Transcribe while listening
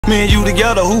Me and you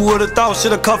together, who would've thought?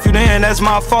 Should've cuffed you then, that's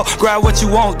my fault. Grab what you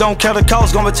want, don't care the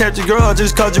cost. Gonna protect your girl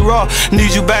just cause you raw.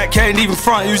 Need you back, can't even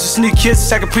front. Used to sneak kisses,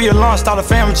 second pre-lunch. Start a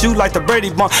family with you like the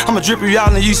Brady Bunch. I'ma drip you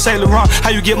out and you say Laurent.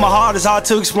 How you get my heart is hard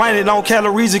to explain it. Don't care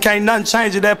the reason, can't nothing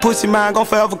change it. That pussy man gon'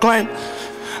 forever claim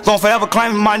it. Gon' forever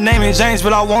claiming my name ain't James,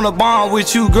 but I wanna bond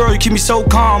with you, girl. You keep me so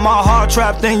calm. My heart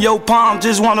trapped in your palm.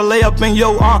 Just wanna lay up in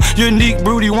your arm. Unique,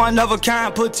 broody, one of a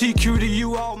kind. Put TQ to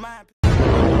you, all mine.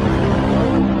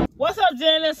 What's up,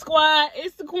 Janice Squad?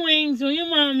 It's the Queen, Junior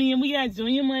Mommy, and we got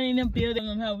Junior Money in the building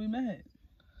on how we met.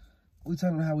 We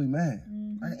telling them how we met.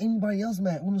 Like anybody else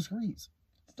met on the streets.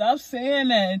 Stop saying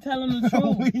that and tell them the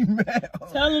truth. We met.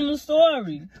 Tell them the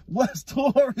story. What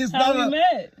story? It's how not we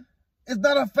met. It's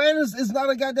not a fantasy. It's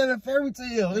not a goddamn fairy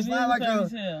tale. It's not like a fairy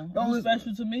tale. No, it was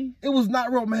special to me. It was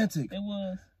not romantic. It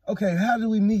was. Okay, how did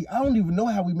we meet? I don't even know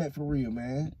how we met for real,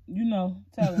 man. You know,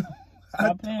 tell him.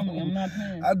 Stop playing with me. I'm not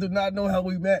playing. I do not know how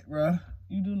we met, bro.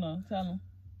 You do know. Tell him.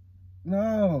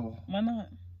 No. Why not?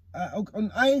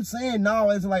 I ain't saying no.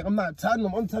 It's like I'm not telling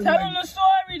them. I'm telling Tell you. Tell them the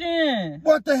story then.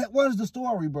 What the heck? What is the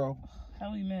story, bro?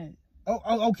 How we met.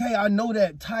 Oh, okay, I know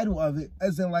that title of it,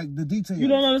 as in like the details. You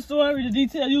don't know the story, the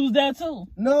detail. You was there too.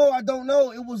 No, I don't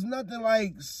know. It was nothing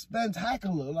like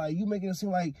spectacular. Like you making it seem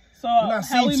like. So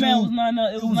how we met was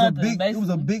not. It was nothing. It was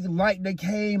a big light that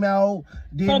came out.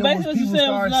 Then so there was people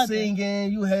started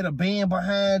singing. You had a band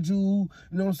behind you. You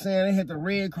know what I'm saying? They had the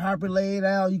red carpet laid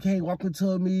out. You came walking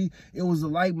to me. It was a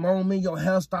light moment. Your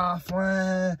hair started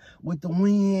flying with the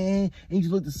wind, and you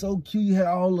looked so cute. You had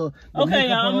all the okay,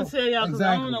 y'all. I'm gonna tell y'all because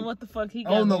I don't know what the fuck he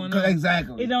got going on.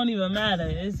 Exactly. It don't even matter.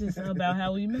 It's just about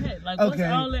how we met. Like, what's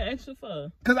all that extra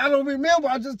for? Because I don't remember.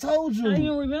 I just told you. I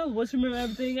don't remember. What you remember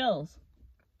everything else?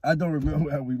 I don't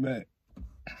remember how we met.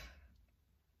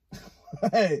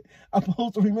 Hey, I'm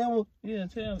supposed to remember? Yeah,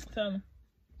 tell me.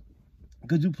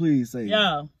 Could you please say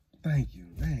yeah. Thank you.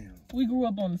 Damn. We grew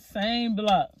up on the same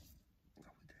block.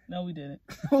 No, we didn't.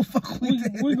 Oh, fuck, we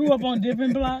didn't. We grew up on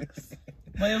different blocks,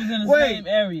 but it was in the same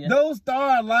area. Don't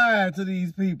start lying to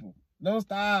these people. Don't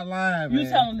start lying, man. You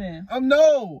tell them then.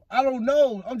 No, I don't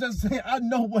know. I'm just saying I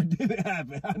know what didn't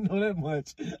happen. I know that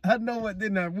much. I know what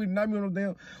didn't happen. We not grew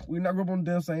up on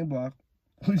the damn same block.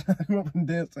 We not grew up in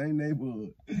the damn same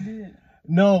neighborhood. You did.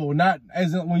 No, not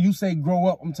as in, when you say grow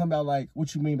up, I'm talking about like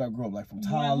what you mean by grow up, like from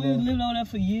toddler. We lived on that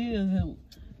for years. It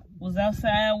was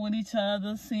outside with each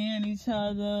other, seeing each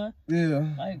other.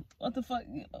 Yeah. Like what the fuck?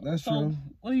 That's true.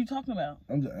 What are you talking about?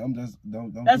 I'm just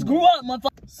don't. That's grew up,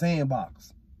 motherfucker.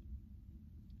 Sandbox.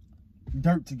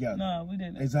 Dirt together. No, we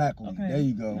didn't. Exactly. Okay. There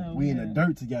you go. No, we in the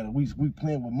dirt together. We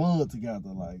playing with mud together,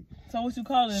 like. So what you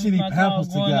call it? Shitty pampers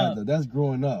together. That's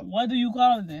growing up. What do you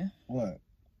call it then? What?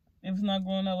 If it's not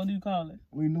growing up, what do you call it?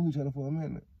 We knew each other for a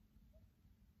minute.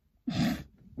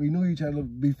 We knew each other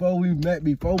before we met.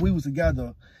 Before we was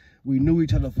together, we knew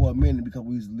each other for a minute because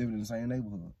we was living in the same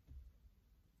neighborhood.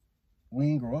 We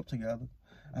ain't grow up together.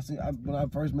 When I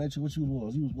first met you, what you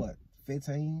was? You was what?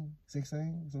 15,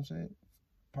 16, some shit.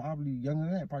 Probably younger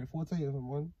than that, probably 14 or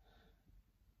something.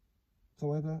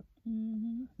 Something like that.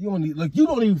 You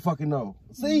don't even fucking know.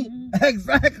 See?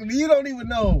 Exactly. You don't even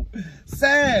know.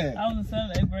 Sad. I was in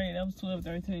 7th, 8th grade. That was 12,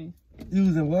 13. You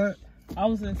was in what? I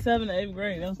was in 7th, 8th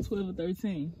grade. That was 12 or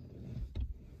 13.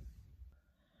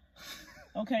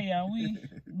 Okay, y'all.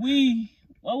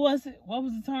 What was it? What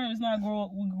was the term? It's not grow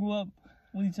up. We grew up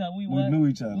with each other. We knew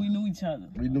each other. We knew each other.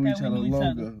 We knew each other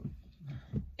longer.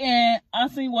 And I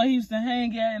seen where he used to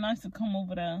hang at, and I used to come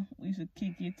over there. We used to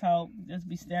kick it, talk, just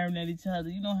be staring at each other.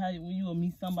 You know how when you would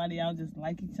meet somebody, y'all just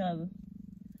like each other?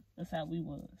 That's how we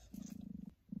was.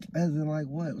 As in like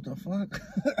what? What the fuck?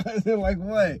 As in like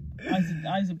what? I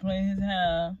used to play his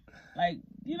hair. Like,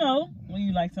 you know, when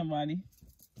you like somebody,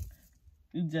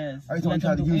 you just I told you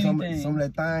try to give some of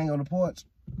that thing on the porch.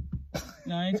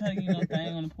 No, I ain't trying to give no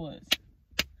thing on the porch.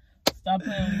 Stop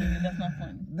playing with me. That's not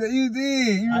funny. You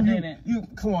did. I didn't. You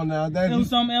come on now. It was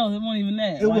something else. It wasn't even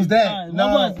that. It was that. No,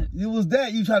 what was it? It was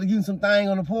that. You tried to give him some thing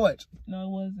on the porch. No, it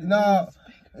wasn't. No.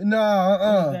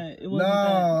 It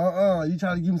wasn't You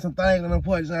tried to give him some thing on the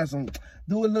porch. Now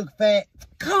do it look fat?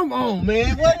 Come on,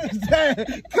 man. What is that?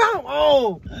 Come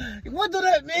on. What do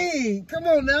that mean? Come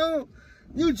on now.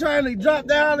 You trying to drop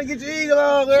down and get your eagle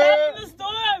on, girl? Tell me the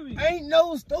story. Ain't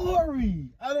no story.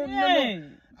 I don't know.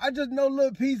 I just know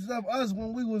little pieces of us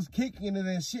when we was kicking it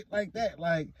and shit like that.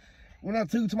 Like, when I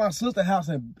took you to my sister's house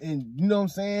and you know what I'm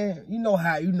saying? You know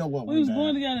what we was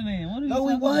going together then. What are you No,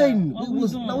 we wasn't.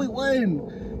 No, we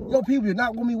wasn't. Yo, people did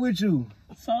not want me with you.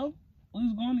 So? We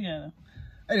was going together.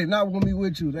 They did not want me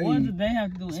with you. What did they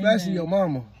have to do? Especially your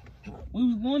mama. We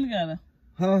was going together.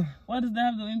 Huh? What does that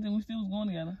have to do with anything? We still was going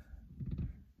together.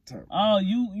 Oh,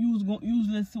 you was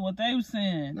listening to what they were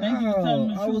saying. Thank you for telling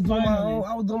me the truth.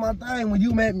 I was doing my thing. When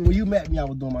you met me, I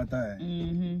was doing my thing.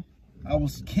 Mm-hmm. I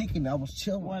was kicking. I was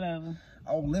chilling. Whatever.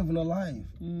 I was living a life.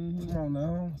 Mm-hmm. Come on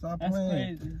now, stop That's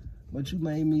playing. crazy. But you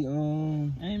made me.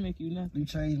 I ain't make you nothing. You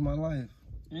changed my life.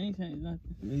 I ain't changed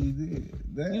nothing. Yeah, you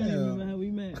did. Damn. You don't remember how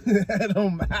we met. That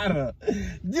don't matter.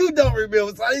 You don't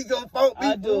remember, so you gonna fault me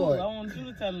I do. for it. I want you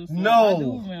to tell them. No. I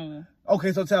do remember.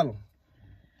 Okay, so tell them.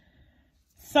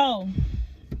 So,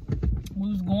 we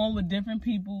was going with different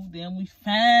people. Then we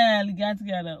finally got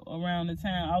together around the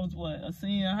time I was a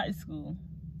senior in high school.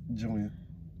 Junior.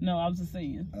 No, I was a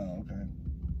senior. Oh, okay.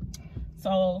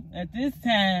 So, at this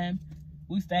time,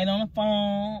 we stayed on the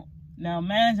phone. Now,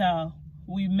 mind y'all,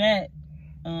 we met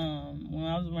when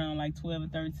I was around like 12 or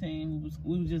 13.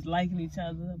 We was just liking each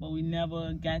other, but we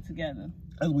never got together.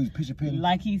 That's we picture penny.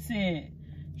 Like he said,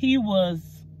 he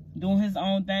was doing his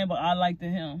own thing, but I liked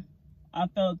him. I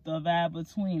felt the vibe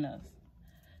between us.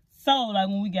 So, like,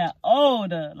 when we got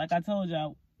older, like I told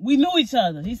y'all, we knew each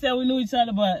other. He said we knew each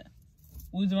other, but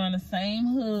we was around the same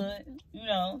hood, you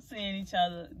know, seeing each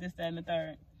other, this, that, and the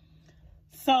third.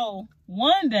 So,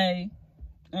 one day,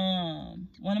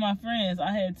 one of my friends,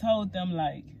 I had told them,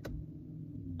 like,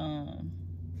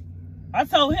 I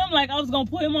told him, like, I was going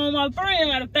to put him on my friend,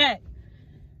 matter of fact.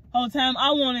 Whole time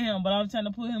I wanted him, but I was trying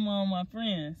to put him on my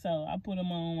friend. So I put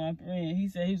him on my friend. He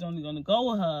said he was only going to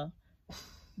go with her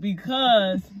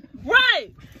because,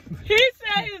 right. He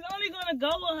said he was only going to go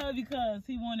with her because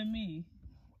he wanted me.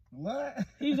 What?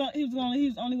 He was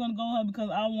only going to go with her because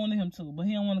I wanted him to, but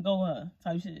he don't want to go with her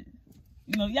type shit.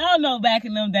 You know, y'all know back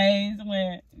in them days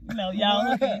when, you know,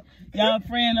 y'all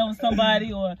friend over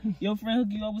somebody or your friend hook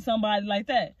you up with somebody like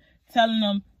that. Telling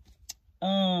them,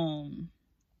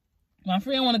 my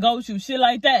friend want to go with you, shit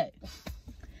like that.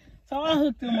 So I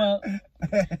hooked him up.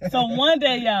 So one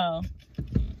day, y'all,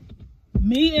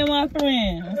 me and my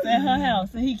friend was at her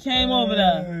house, and he came over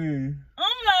there.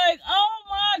 I'm like, oh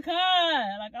my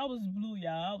God. Like, I was blue,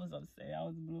 y'all. I was upset. I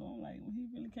was blue. I'm like, well, he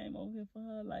really came over here for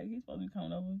her. Like, he's supposed to be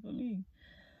coming over for me.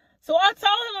 So I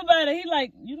told him about it. He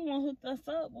like, you the one hooked us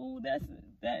up. Well, that's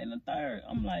that in the third.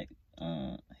 I'm like,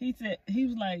 he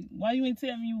was like, why you ain't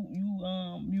tell me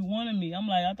you wanted me? I'm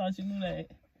like, I thought you knew that.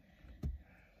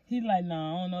 He like,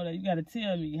 nah, I don't know that. You gotta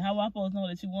tell me. How I supposed to know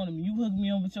that you wanted me? You hooked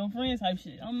me up with your friends type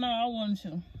shit. I'm no, I wanted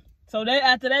you. So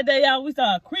after that day, y'all, we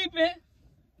started creeping.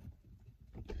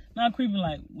 Not creeping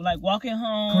like walking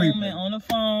home and on the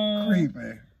phone.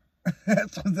 Creeping.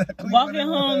 That's exactly walking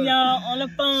home, y'all, on the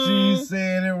phone. She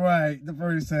said it right the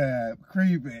first time.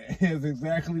 Creeping is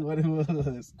exactly what it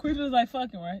was. Creeping is like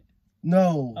fucking, right?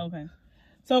 No. Okay.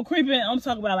 So creeping, I'm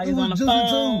talking about like he's on the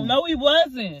phone. Too. No, he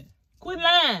wasn't. Quit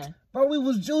lying. But we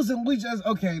was juicing. We just,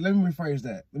 okay, let me rephrase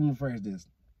that. Let me rephrase this.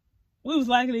 We was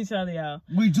liking each other, y'all.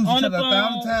 We juiced each other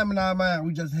 1,000 times in our mind.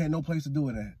 We just had no place to do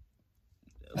it at.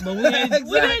 But we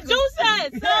didn't juice that,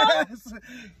 so.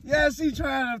 Yes, she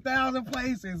tried 1,000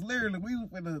 places. Literally,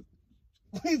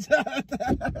 we tried.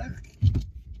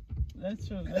 That's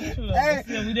true. That's true. Hey,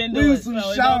 still, we didn't do it. So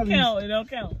it don't count. It don't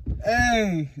count.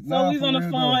 Hey. So we was on the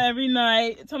phone every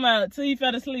night, talking about till he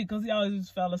fell asleep, because he always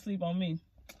fell asleep on me.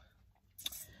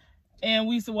 And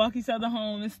we used to walk each other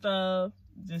home and stuff.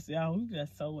 Just, y'all, we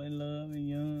just so in love and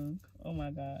young. Oh my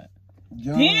God.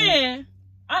 Young. Then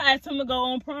I asked him to go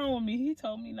on prom with me. He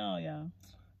told me no, y'all.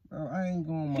 Bro, I ain't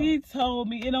going. He told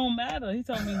me it don't matter. He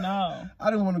told me no.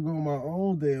 I didn't want to go on my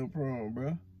own damn prom,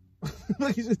 bro.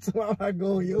 Like you just told me I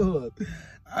go on yours.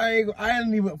 I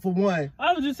didn't even, for one.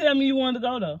 Why would you tell me you wanted to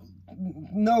go though?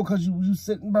 No, cause you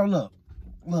sitting, bro. Look.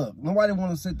 Nobody want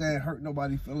to sit there and hurt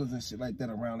nobody's feelings and shit like that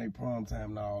around their prom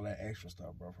time and all that extra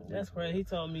stuff, bro. That's crazy. He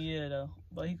told me yeah though,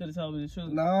 but he could have told me the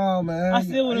truth. No, man. I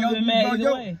still would have been mad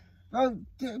either way.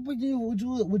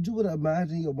 Would you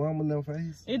imagine your mom in their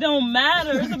face? It don't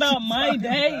matter. It's about my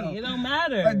day. It don't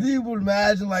matter. Like, you would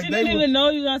imagine, like, she didn't even know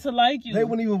you not to like you. They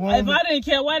wouldn't even want. If I didn't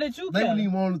care, why did you care? They wouldn't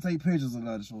even want to take pictures of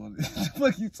that shorty.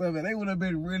 Fuck you, tell me. They would have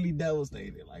been really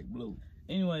devastated, like blue.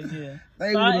 Anyway, yeah.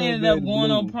 So I ended up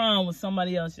going on prom with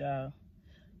somebody else, y'all.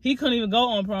 He couldn't even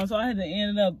go on prom, so I had to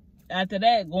end up after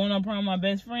that going on prom with my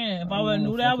best friend. If I would have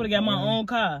knew that, I would have got my own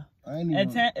car.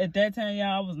 At that time,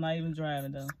 y'all, I was not even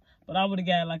driving though. But I would have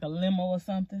got like a limo or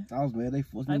something. I was mad they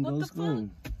forced me to go to school.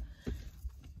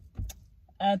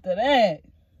 After that,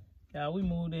 y'all, we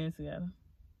moved in together.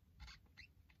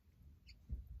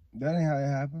 That ain't how it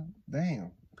happened.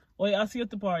 Damn. Wait, I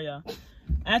skipped the part, y'all.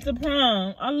 After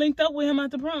prom, I linked up with him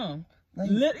at the prom.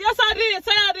 Yes, I did.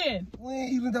 Say I did. When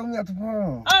you linked up with me after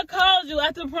prom? I called you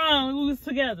after prom. We was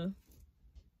together.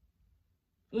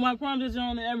 With my prom picture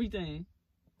on and everything.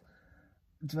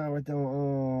 It's not right there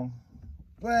on,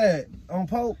 What? On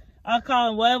Pope? I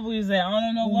called him wherever we was at. I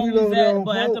don't know where we was at,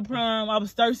 but at the prom, I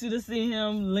was thirsty to see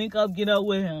him, link up, get up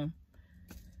with him.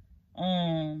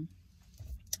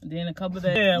 Then a couple of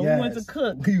days, we went to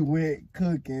cook. We went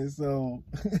cooking, so.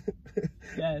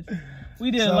 Yes. We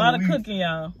did a lot of cooking,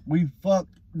 y'all. We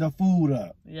fucked the food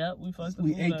up. Yep, we fucked the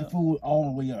food up. We ate the food all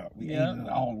the way up. We ate it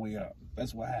all the way up.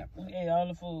 That's what happened. We ate all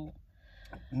the food.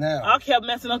 Now. I kept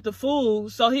messing up the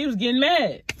food, so he was getting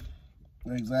mad.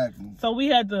 Exactly. So we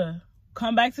had to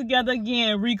come back together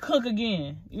again, recook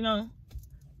again, you know?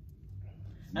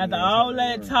 After all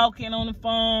that talking on the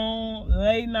phone,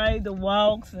 late night, the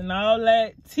walks, and all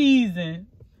that teasing,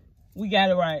 we got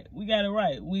it right. We got it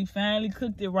right. We finally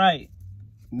cooked it right.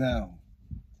 Now,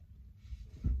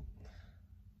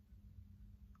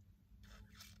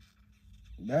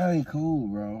 that ain't cool,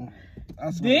 bro.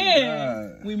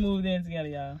 Then we moved in together,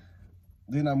 y'all.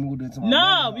 Then I moved into my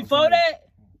No, before that,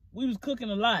 we was cooking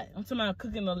a lot. I'm talking about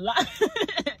cooking a lot.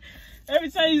 Every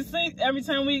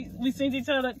time we seen each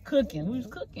other cooking, we was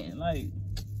cooking. Like,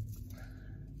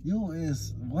 what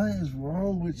is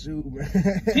wrong with you,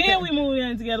 man? Then we moved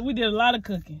in together. We did a lot of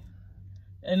cooking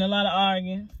and a lot of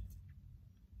arguing.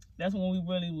 That's when we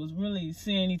really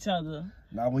seeing each other.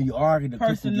 Now, when you argue, the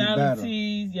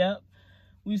personalities, yep.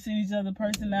 We seen each other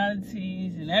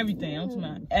personalities and everything. I'm talking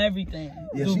about everything.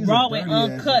 Yeah, the she's raw a and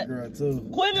uncut. Girl too.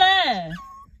 Quit lying.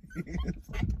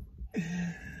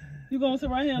 You gonna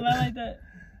sit right here and lie like that?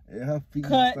 Yeah, her feet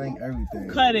stink everything.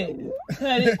 Cut it.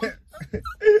 Cut it.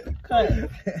 Cut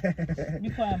it. Be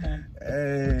quiet, man.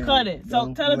 Hey, cut it.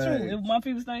 So tell the truth. If my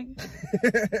feet stink,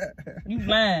 you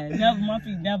lying. My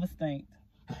feet never stink.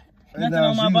 Nothing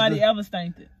on my body ever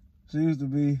stinked. She used to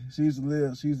be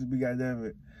goddamn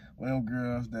it, one of them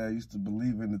girls that used to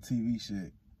believe in the TV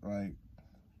shit. Like,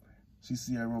 she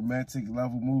see a romantic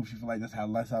level move, she feel like that's how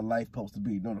life supposed to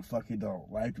be. No, the fuck it don't.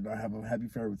 Life do not have a happy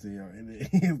fairy tale. And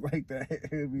it's like that.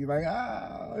 It'd be like,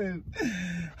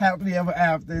 happily ever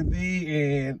after,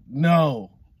 the end.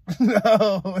 No.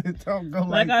 No, it don't go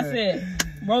like that. Like I said,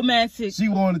 romantic. She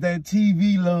wanted that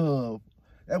TV love.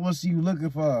 That's what she was looking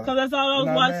for. Cause that's all I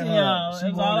was watching, y'all.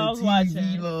 That's all I was watching.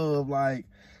 TV love, like,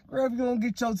 girl, if you gonna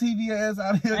get your TV ass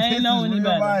out of here, I ain't know any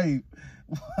better. Life.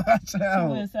 Watch out.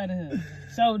 Who inside of here?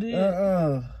 So did.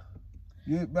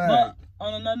 Get back. But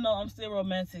on another note, I'm still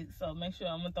romantic, so make sure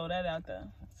I'm gonna throw that out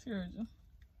there. Seriously.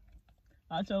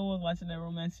 I sure was watching that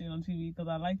romance shit on TV because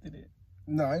I liked it.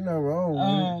 No, ain't nothing wrong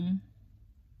with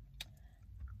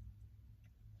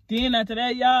it. Then after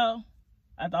that, y'all,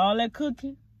 after all that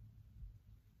cooking,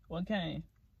 what came?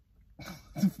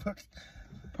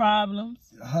 Problems.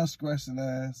 Her scratching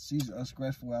ass. She's a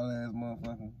scratchful out ass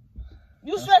motherfucker.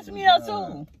 You stressed me out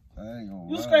too. I ain't gonna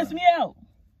You lie. stressed me out.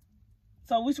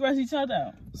 So we stress each other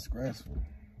out. Stressful.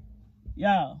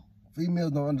 Y'all.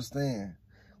 Females don't understand.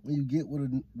 When you get with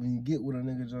a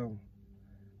nigga, Joe,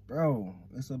 bro,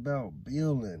 it's about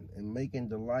building and making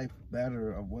the life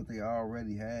better of what they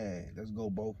already had. Let's go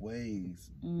both ways.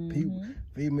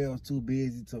 Females too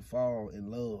busy to fall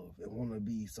in love and want to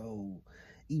be so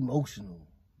emotional.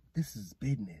 This is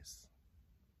business.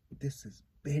 This is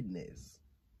business.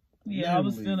 Yeah, literally. I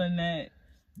was feeling that.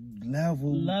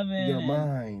 Level your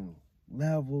mind.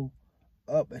 Level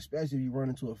up, especially if you run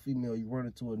into a female, you run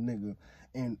into a nigga,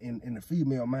 and the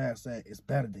female mindset is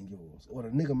better than yours, or the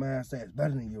nigga mindset is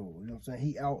better than yours. You know what I'm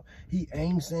saying? He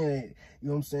ain't saying it, you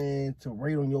know what I'm saying, to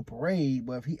raid on your parade,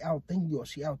 but if he outthink you or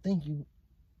she outthink you,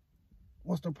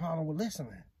 what's the problem with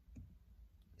listening?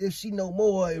 If she know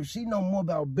more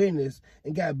about business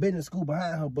and got business school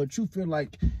behind her, but you feel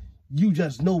like you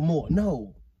just know more.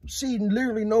 No, she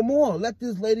literally know more. Let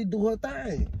this lady do her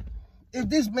thing. If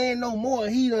this man know more,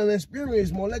 he done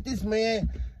experience more. Let this man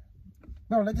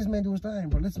do his thing,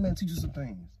 bro. Let this man teach you some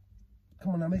things.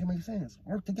 Come on now, make it make sense.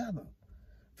 Work together.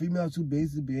 Females too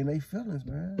busy to be in their feelings,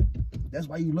 man. That's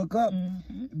why you look up.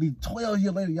 It be 12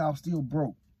 years later, y'all still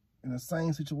broke. In the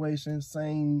same situation,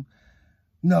 same.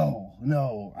 No.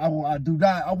 I do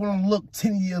not. I want to look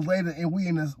 10 years later and we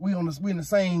in the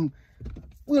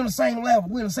same level.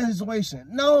 We're in the same situation.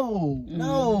 No.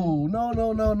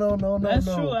 That's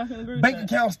true. I can agree with Bank that.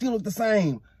 account still look the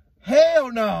same.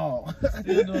 Hell no.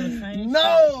 Still doing the same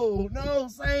No,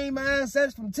 same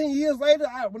mindsets from 10 years later.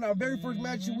 When I very first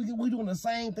met you, we doing the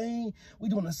same thing. We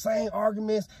doing the same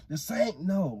arguments, the same.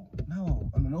 No,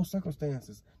 under no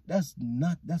circumstances. That's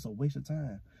a waste of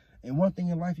time. And one thing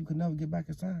in life you can never get back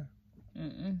is time.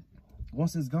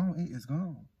 Once it's gone, it is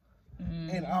gone.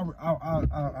 And I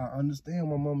understand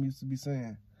what my mom used to be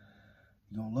saying.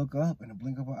 You're going to look up in the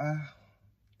blink of an eye,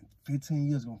 15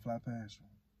 years going to fly past you.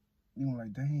 You were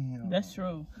like, damn. That's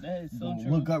true. That is so You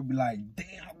true. look up and be like, damn,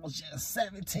 I was just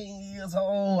 17 years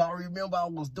old. I remember I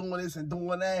was doing this and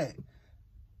doing that.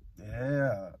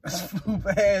 Yeah.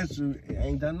 Past you. It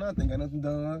ain't done nothing. Got nothing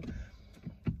done.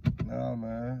 No,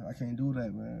 man. I can't do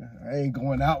that, man. I ain't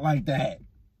going out like that.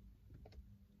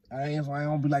 I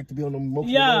don't be like to be on the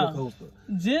roller coaster.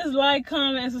 Just like,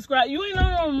 comment, and subscribe. You ain't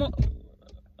on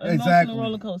Exactly.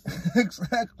 roller coaster.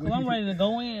 Exactly. Well, I'm ready to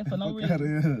go in for no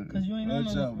reason. Because you ain't on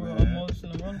no emotional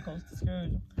roller coaster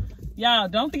excursion. Y'all,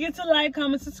 don't forget to like,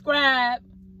 comment, subscribe.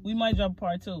 We might drop a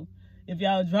part 2. If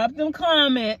y'all drop them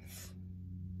comments,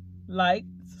 like,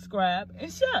 subscribe,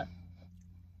 and share.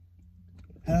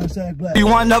 #black. You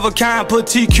one of a kind, put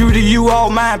TQ to you all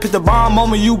mine. Put the bomb on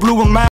me, you blew a mind.